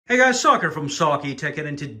Hey guys, Soccer from SAKITECH, and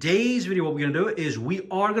in today's video what we're going to do is we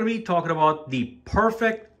are going to be talking about the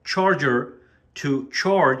perfect charger to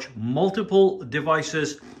charge multiple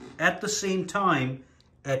devices at the same time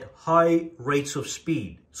at high rates of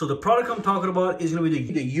speed. So the product I'm talking about is going to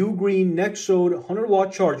be the UGREEN Nexode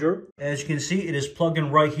 100W charger. As you can see, it is plugged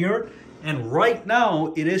in right here, and right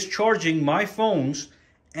now it is charging my phones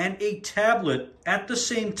and a tablet at the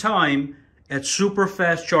same time at super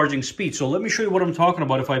fast charging speed. So let me show you what I'm talking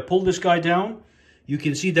about. If I pull this guy down, you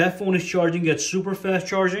can see that phone is charging at super fast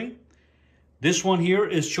charging. This one here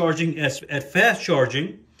is charging at fast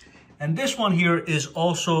charging. And this one here is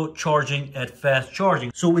also charging at fast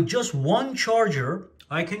charging. So with just one charger,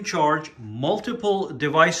 I can charge multiple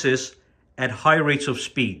devices at high rates of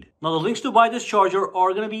speed. Now the links to buy this charger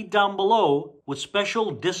are going to be down below with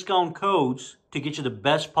special discount codes to get you the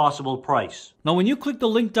best possible price. Now when you click the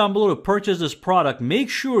link down below to purchase this product, make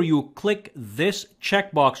sure you click this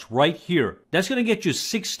checkbox right here. That's going to get you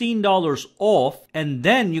 $16 off, and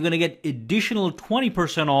then you're going to get additional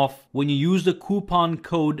 20% off when you use the coupon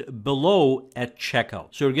code below at checkout.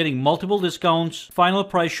 So you're getting multiple discounts. Final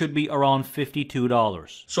price should be around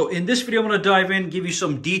 $52. So in this video, I'm going to dive in, give you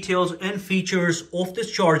some details and features of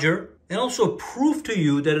this charger, and also prove to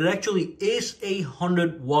you that it actually is a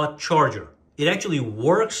 100-watt charger. It actually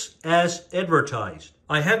works as advertised.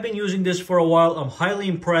 I have been using this for a while. I'm highly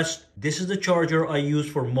impressed. This is the charger I use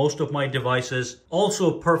for most of my devices.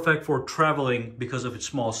 Also perfect for traveling because of its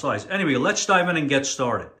small size. Anyway, let's dive in and get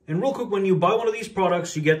started. And real quick, when you buy one of these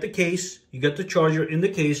products, you get the case, you get the charger in the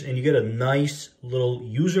case, and you get a nice little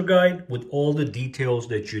user guide with all the details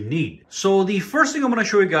that you need. So the first thing I'm going to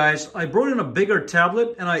show you guys, I brought in a bigger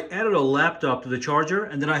tablet and I added a laptop to the charger,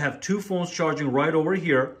 and then I have two phones charging right over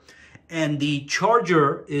here. And the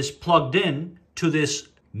charger is plugged in to this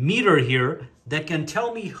meter here that can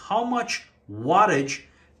tell me how much wattage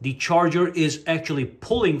the charger is actually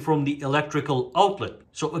pulling from the electrical outlet.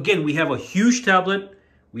 So again, we have a huge tablet,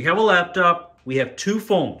 we have a laptop, we have two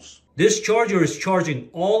phones. This charger is charging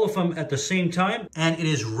all of them at the same time, and it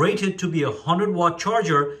is rated to be a 100-watt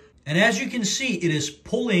charger. And as you can see, it is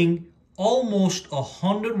pulling almost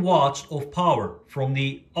 100 watts of power from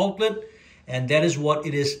the outlet, and that is what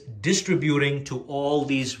it is distributing to all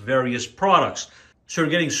these various products. So you're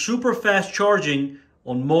getting super fast charging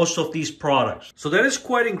on most of these products. So that is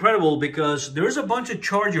quite incredible, because there's a bunch of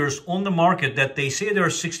chargers on the market that they say they're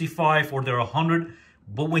 65 or they're 100,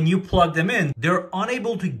 but when you plug them in, they're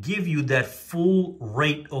unable to give you that full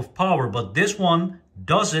rate of power. But this one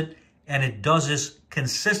does it, and it does this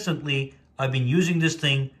consistently. I've been using this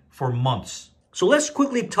thing for months. So let's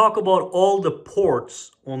quickly talk about all the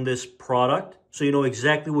ports on this product so you know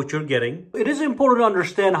exactly what you're getting. It is important to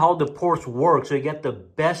understand how the ports work so you get the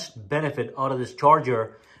best benefit out of this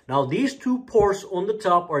charger. Now these two ports on the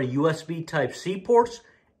top are USB Type-C ports,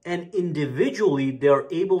 and individually they're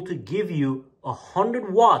able to give you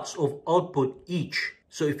 100 watts of output each.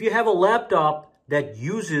 So if you have a laptop that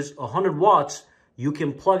uses 100 watts, you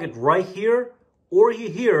can plug it right here or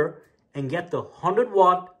here and get the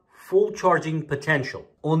 100-watt full charging potential.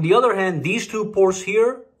 On the other hand, these two ports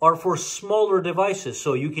here are for smaller devices.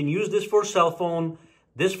 So you can use this for cell phone,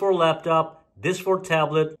 this for laptop, this for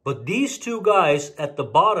tablet. But these two guys at the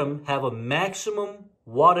bottom have a maximum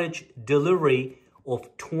wattage delivery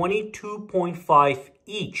of 22.5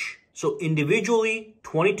 each. So individually,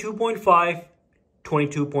 22.5,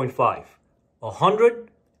 22.5,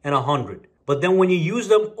 100 and 100. But then when you use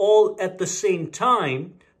them all at the same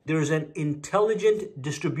time, there's an intelligent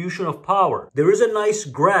distribution of power. There is a nice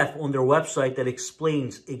graph on their website that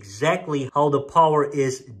explains exactly how the power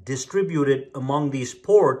is distributed among these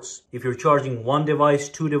ports if you're charging one device,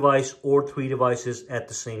 two devices, or three devices at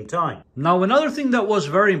the same time. Now, another thing that was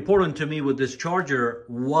very important to me with this charger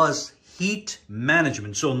was heat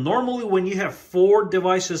management. So normally when you have 4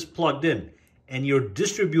 devices plugged in and you're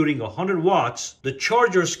distributing 100 watts, the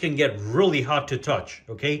chargers can get really hot to touch,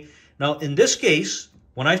 okay? Now, in this case,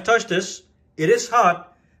 when I touch this, it is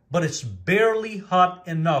hot, but it's barely hot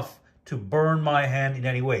enough to burn my hand in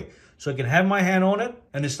any way. So I can have my hand on it,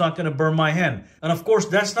 and it's not going to burn my hand. And of course,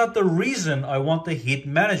 that's not the reason I want the heat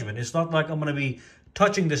management. It's not like I'm going to be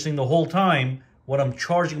touching this thing the whole time when I'm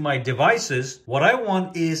charging my devices. What I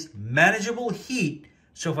want is manageable heat.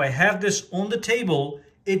 So if I have this on the table,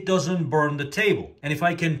 it doesn't burn the table. And if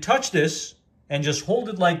I can touch this and just hold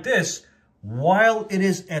it like this, while it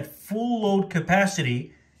is at full load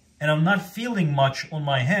capacity and I'm not feeling much on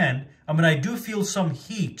my hand, I mean, I do feel some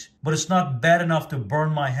heat, but it's not bad enough to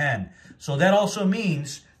burn my hand. So that also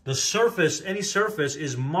means the surface, any surface,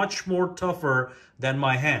 is much more tougher than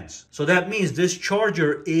my hands. So that means this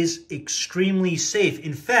charger is extremely safe.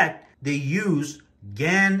 In fact, they use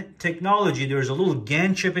GaN technology. There's a little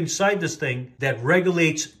GaN chip inside this thing that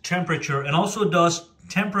regulates temperature and also does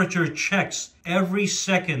temperature checks every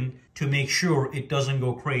second to make sure it doesn't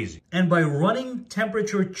go crazy. And by running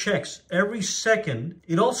temperature checks every second,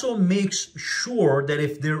 it also makes sure that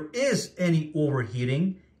if there is any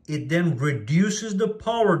overheating, it then reduces the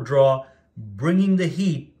power draw, bringing the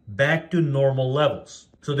heat back to normal levels.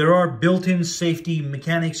 So there are built-in safety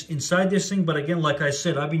mechanics inside this thing. But again, like I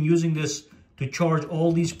said, I've been using this to charge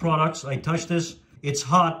all these products. I touch this. It's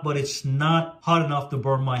hot, but it's not hot enough to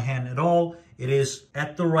burn my hand at all. It is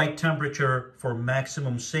at the right temperature for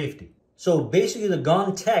maximum safety. So basically the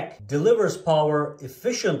GaN tech delivers power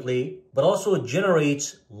efficiently, but also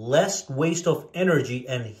generates less waste of energy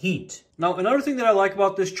and heat. Now, another thing that I like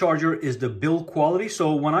about this charger is the build quality.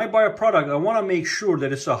 So when I buy a product, I want to make sure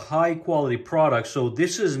that it's a high quality product. So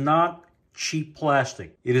this is not cheap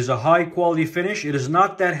plastic. It is a high quality finish. It is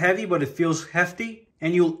not that heavy, but it feels hefty.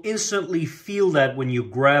 And you'll instantly feel that when you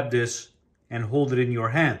grab this and hold it in your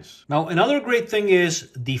hands. Now, another great thing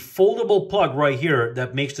is the foldable plug right here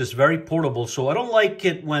that makes this very portable. So I don't like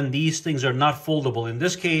it when these things are not foldable. In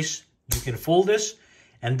this case, you can fold this,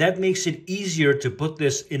 and that makes it easier to put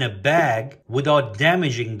this in a bag without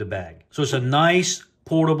damaging the bag. So it's a nice,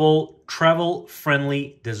 portable,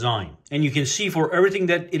 travel-friendly design. And you can see for everything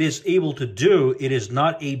that it is able to do, it is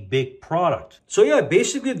not a big product. So yeah,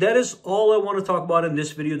 basically that is all I want to talk about in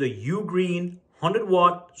this video, the UGREEN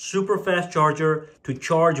 100-watt super fast charger to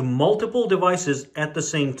charge multiple devices at the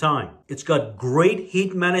same time. It's got great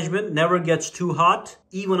heat management, never gets too hot,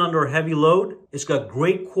 even under heavy load. It's got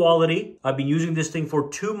great quality. I've been using this thing for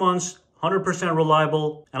 2 months, 100%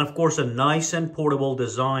 reliable, and of course a nice and portable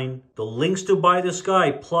design. The links to buy this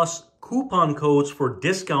guy plus coupon codes for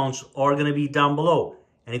discounts are going to be down below.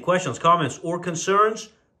 Any questions, comments, or concerns?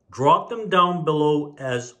 Drop them down below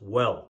as well.